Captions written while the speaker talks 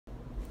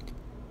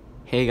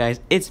Hey guys,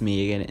 it's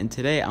me again, and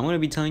today I'm going to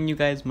be telling you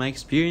guys my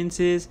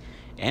experiences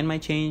and my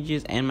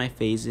changes and my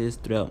phases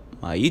throughout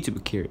my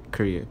YouTube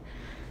career.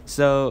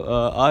 So,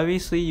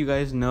 obviously you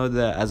guys know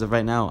that as of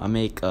right now, I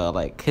make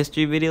like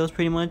history videos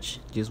pretty much,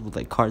 just with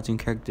like cartoon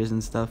characters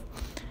and stuff.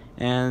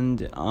 And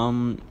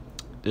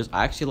there's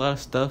actually a lot of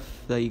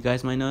stuff that you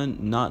guys might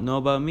not know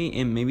about me,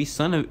 and maybe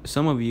some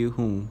of you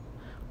who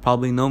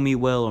probably know me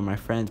well, or my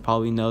friends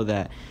probably know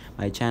that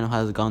my channel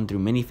has gone through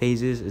many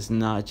phases. It's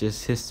not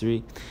just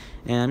history.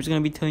 And I'm just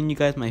going to be telling you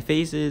guys my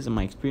phases and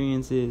my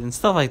experiences and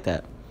stuff like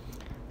that.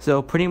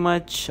 So pretty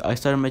much I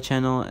started my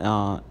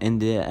channel in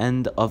the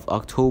end of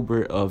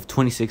October of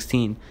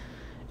 2016.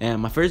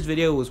 And my first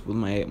video was with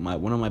my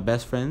one of my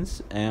best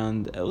friends,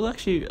 and it was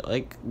actually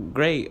like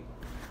great.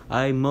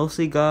 I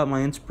mostly got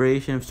my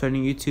inspiration of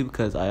starting YouTube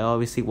because I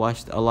obviously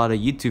watched a lot of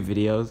YouTube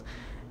videos,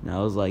 and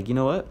I was like, you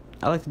know what?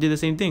 I like to do the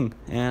same thing,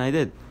 and I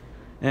did.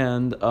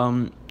 And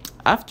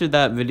after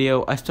that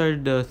video, I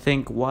started to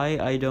think why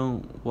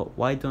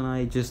don't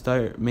I just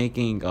start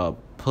making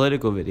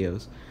political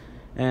videos,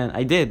 and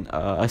I did.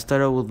 I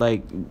started with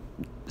like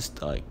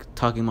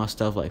talking about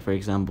stuff like, for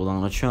example,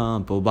 Donald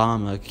Trump,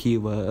 Obama,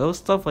 Cuba. It was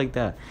stuff like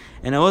that,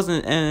 and it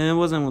wasn't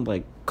with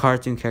like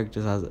cartoon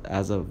characters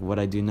as of what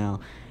I do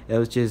now. It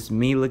was just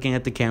me looking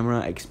at the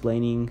camera,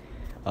 explaining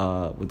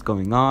what's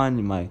going on,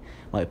 and my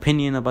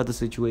opinion about the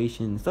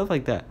situation, stuff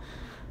like that.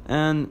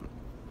 And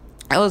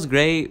that was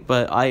great,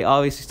 but I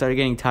obviously started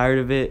getting tired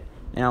of it,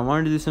 and I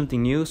wanted to do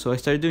something new, so I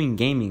started doing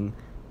gaming.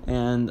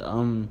 And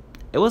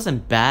it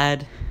wasn't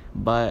bad,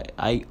 but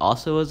I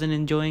also wasn't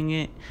enjoying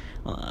it.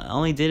 I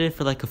only did it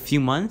for like a few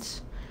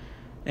months,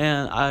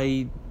 and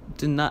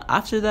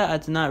after that I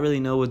did not really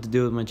know what to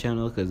do with my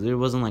channel, because there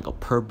wasn't like a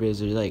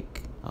purpose, or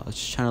like I was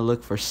just trying to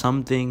look for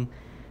something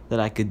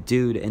that I could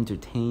do to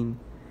entertain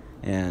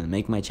and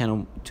make my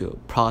channel to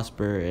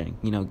prosper and,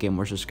 you know, get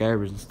more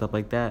subscribers and stuff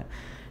like that.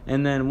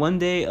 And then one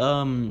day,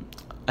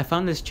 I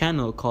found this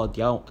channel called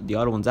The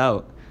Odd Ones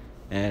Out,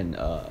 and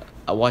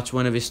I watched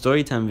one of his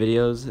storytime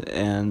videos,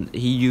 and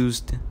he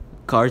used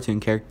cartoon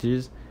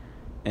characters,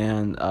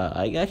 and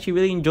I actually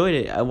really enjoyed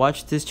it. I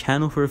watched this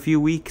channel for a few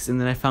weeks,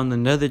 and then I found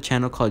another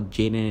channel called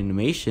Aidan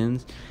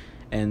Animations,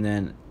 and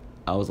then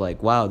I was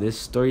like, wow,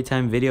 this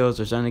storytime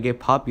videos are starting to get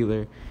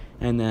popular.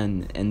 And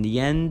then in the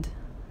end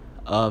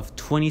of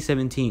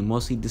 2017,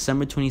 mostly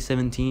December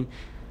 2017,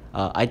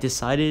 I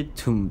decided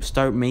to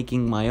start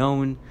making my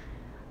own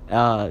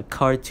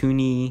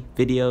cartoony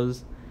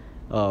videos.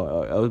 It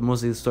was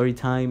mostly story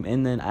time,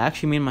 and then I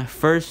actually made my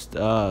first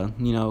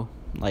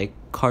like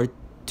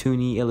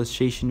cartoony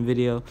illustration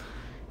video,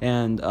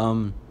 and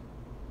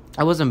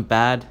I wasn't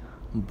bad,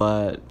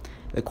 but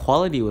the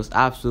quality was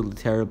absolutely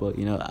terrible.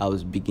 You know, I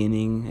was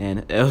beginning, and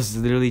it was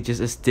literally just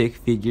a stick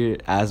figure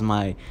as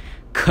my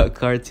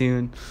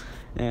cartoon.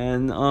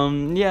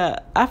 And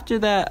yeah, after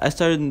that I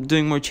started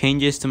doing more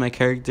changes to my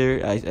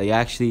character. I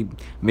actually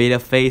made a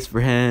face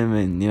for him,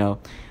 and, you know,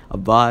 a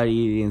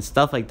body and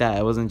stuff like that.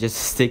 I wasn't just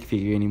a stick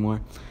figure anymore.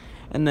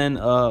 And then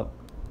I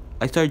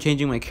started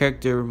changing my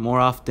character more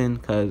often,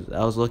 because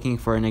I was looking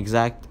for an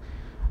exact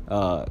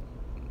thing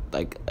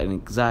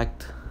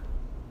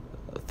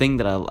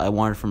that I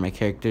wanted from my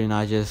character,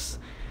 not just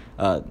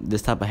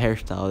this type of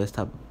hairstyle, this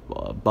type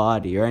of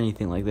body, or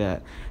anything like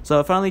that. So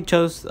I finally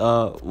chose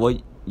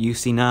what you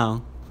see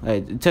now.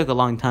 It took a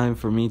long time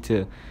for me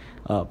to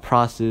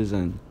process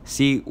and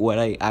see what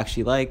I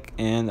actually like,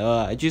 and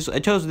I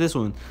chose this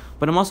one.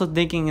 But I'm also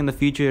thinking in the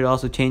future to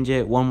also change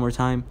it one more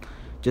time,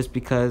 just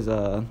because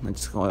I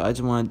just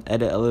want to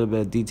edit a little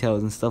bit of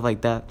details and stuff like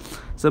that.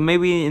 So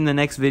maybe in the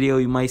next video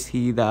you might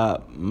see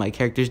that my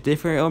character's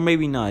different, or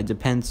maybe not. It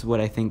depends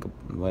what I think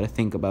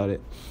about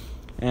it.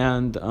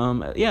 And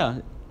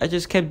yeah, I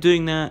just kept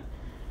doing that,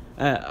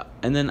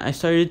 and then I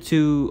started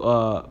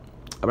to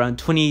around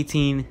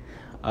 2018.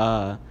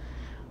 I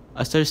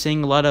started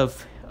seeing a lot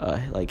of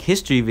like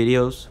history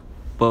videos,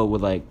 but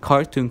with like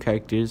cartoon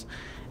characters,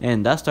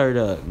 and that started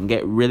to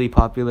get really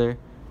popular.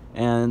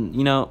 And,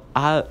 you know,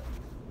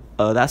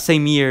 that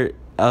same year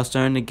I was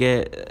starting to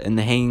get in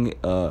the hang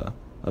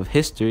of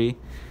history,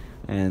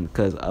 and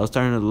because I was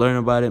starting to learn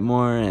about it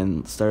more,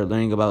 and started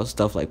learning about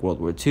stuff like World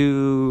War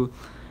II.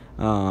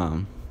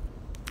 I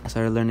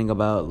started learning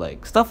about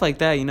like stuff like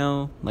that, you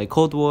know, like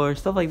Cold War,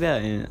 stuff like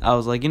that. And I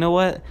was like, you know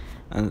what,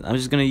 I'm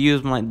just gonna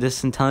use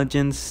this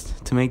intelligence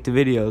to make the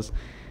videos.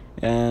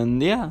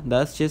 And yeah,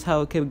 that's just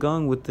how I kept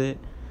going with it,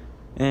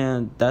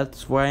 and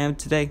that's where I am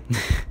today.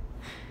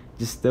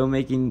 Just still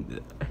making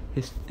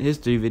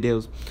history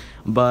videos,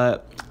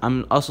 but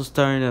I'm also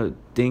starting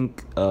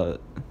to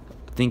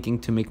thinking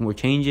to make more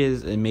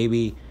changes, and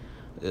maybe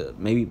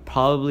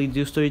probably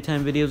do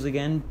storytime videos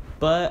again.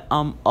 But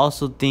I'm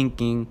also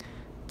thinking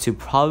to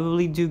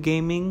probably do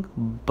gaming,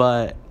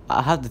 but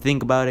I have to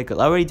think about it,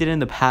 because I already did it in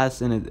the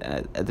past, and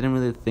I didn't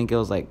really think it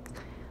was like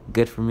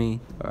good for me,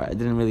 or I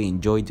didn't really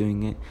enjoy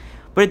doing it.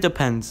 But it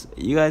depends.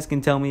 You guys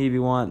can tell me if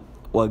you want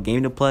what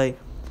game to play,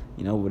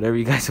 you know, whatever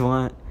you guys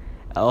want.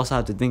 I also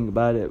have to think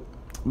about it,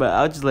 but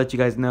I'll just let you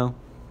guys know.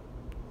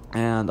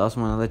 And I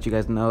also want to let you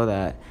guys know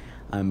that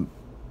I'm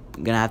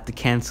gonna have to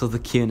cancel the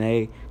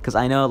Q&A, because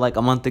I know like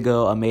a month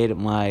ago I made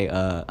my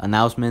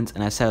announcement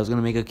and I said I was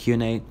gonna make a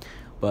Q&A,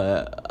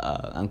 but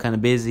I'm kind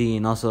of busy,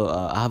 and also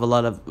I have a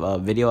lot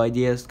of video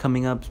ideas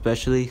coming up,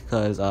 especially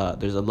because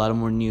there's a lot of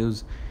more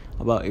news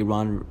about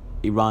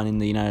Iran in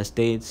the United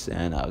States,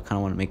 and I kind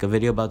of want to make a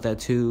video about that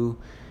too,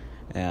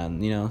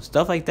 and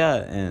stuff like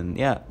that. And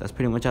yeah, that's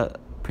pretty much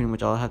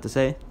all I have to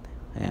say.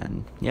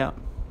 And yeah,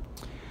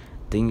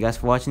 thank you guys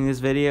for watching this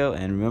video,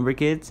 and remember,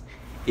 kids,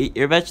 eat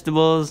your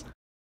vegetables.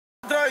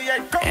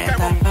 Esta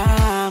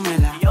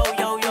Pamela, yo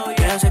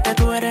sé que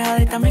tú eres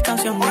adicta a mi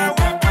canción.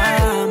 Esta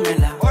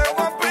Pamela,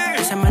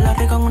 ese me la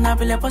rico en una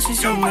pila de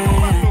posiciones.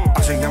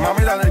 Así que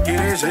mami dale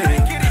kirisi,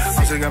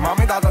 así que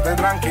mami date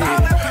tranqui.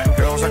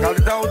 Que yo sé que a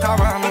ti te gusta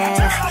mami,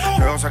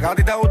 que yo sé que a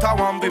ti te gusta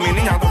Wampi, mi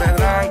niña date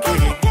tranqui.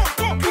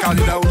 Que a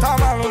ti te gusta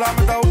mami, la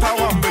me te gusta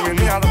Wampi, mi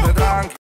niña date tranqui.